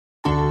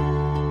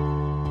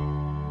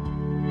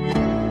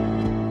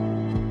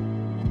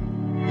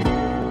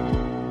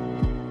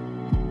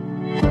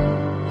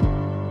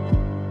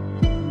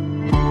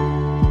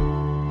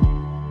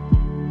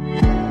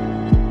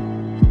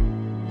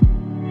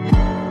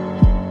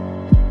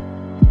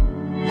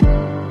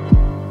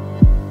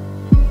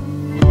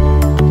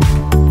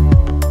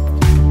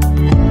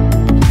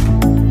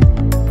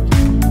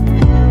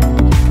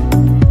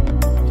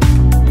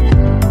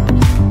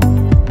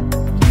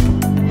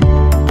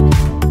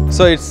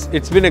So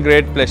it's been a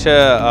great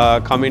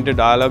pleasure coming to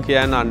Dialog here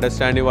and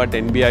understanding what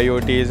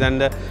NB-IoT is,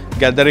 and the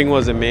gathering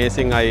was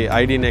amazing.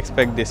 I didn't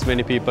expect this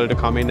many people to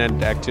come in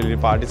and actually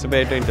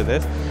participate into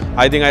this.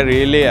 I think I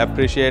really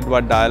appreciate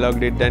what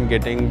Dialog did and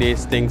getting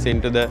these things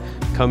into the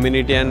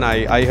community, and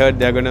I heard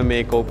they're going to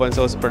make open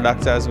source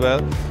products as well.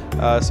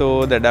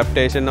 So the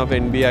adaptation of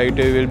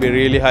NB-IoT will be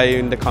really high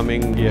in the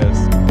coming years.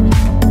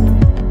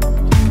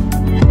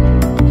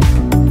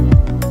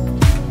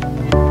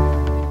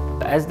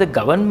 As the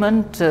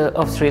government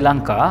of Sri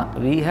Lanka,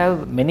 we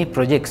have many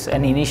projects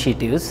and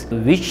initiatives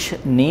which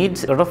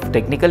needs a lot of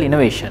technical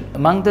innovation.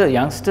 Among the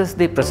youngsters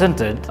they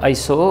presented, I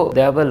saw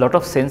there were a lot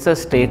of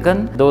sensors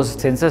taken. Those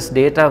sensors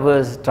data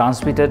was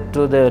transmitted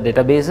to the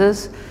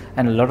databases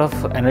and a lot of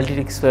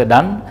analytics were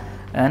done,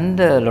 and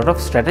a lot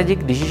of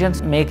strategic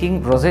decisions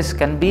making process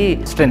can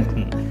be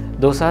strengthened.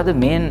 Those are the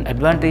main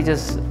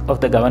advantages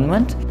of the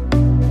government.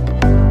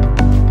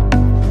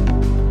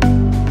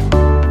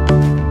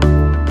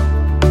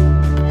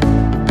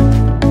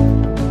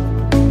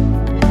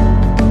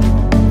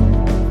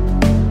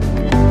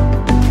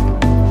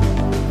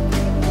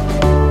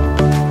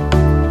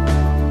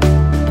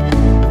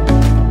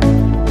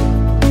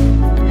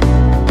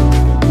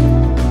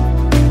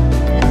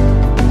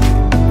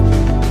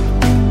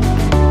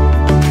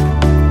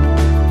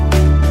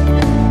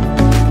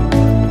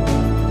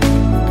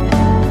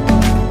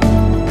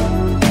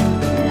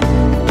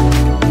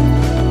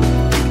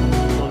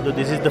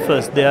 This is the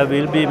first. There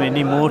will be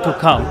many more to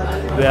come,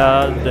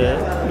 where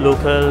the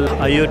local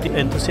IoT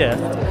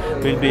enthusiasts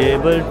will be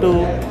able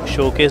to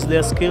showcase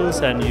their skills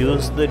and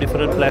use the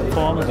different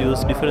platforms,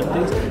 use different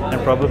things,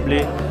 and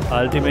probably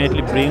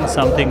ultimately bring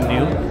something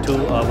new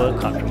to our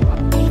country.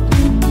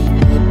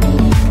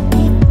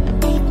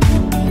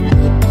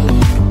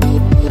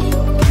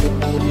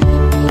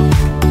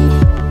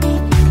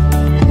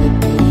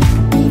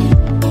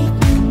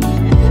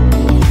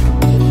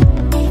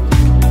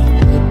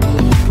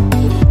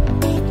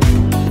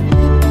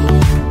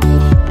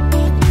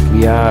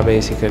 We are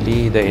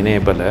basically the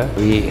enabler.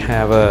 We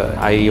have a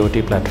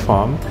IoT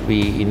platform.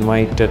 We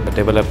invited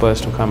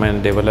developers to come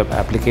and develop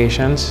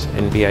applications,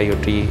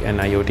 NB-IoT and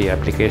IoT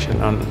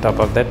application on top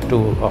of that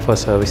to offer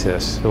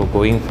services. So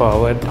going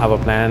forward, our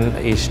plan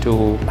is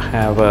to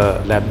have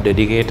a lab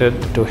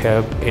dedicated to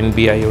help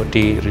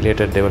NB-IoT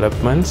related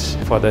developments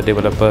for the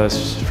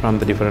developers from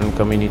the different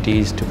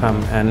communities to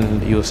come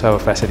and use our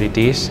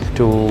facilities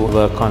to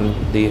work on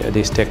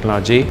this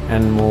technology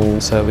and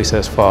move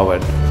services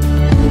forward.